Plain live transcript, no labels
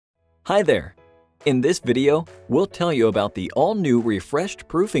Hi there! In this video, we'll tell you about the all-new refreshed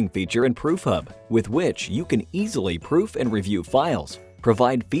proofing feature in ProofHub, with which you can easily proof and review files,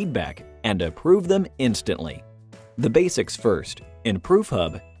 provide feedback, and approve them instantly. The basics first. In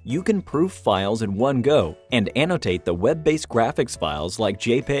ProofHub, you can proof files in one go and annotate the web-based graphics files like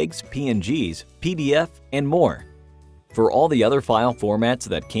JPEGs, PNGs, PDF, and more. For all the other file formats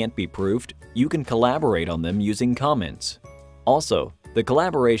that can't be proofed, you can collaborate on them using comments. Also, the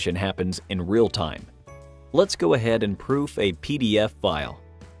collaboration happens in real time. Let's go ahead and proof a PDF file.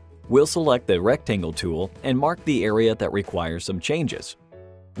 We'll select the rectangle tool and mark the area that requires some changes.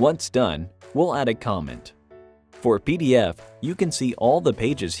 Once done, we'll add a comment. For PDF, you can see all the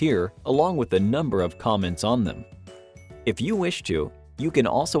pages here along with the number of comments on them. If you wish to, you can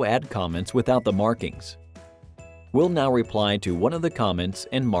also add comments without the markings. We'll now reply to one of the comments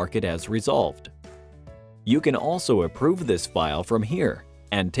and mark it as resolved. You can also approve this file from here,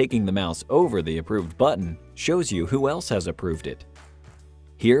 and taking the mouse over the approved button shows you who else has approved it.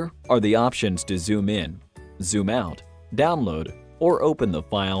 Here are the options to zoom in, zoom out, download, or open the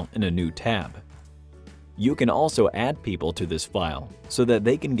file in a new tab. You can also add people to this file so that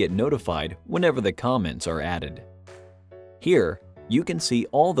they can get notified whenever the comments are added. Here, you can see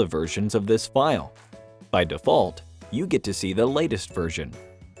all the versions of this file. By default, you get to see the latest version.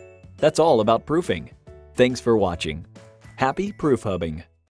 That's all about proofing. Thanks for watching. Happy proof hubbing!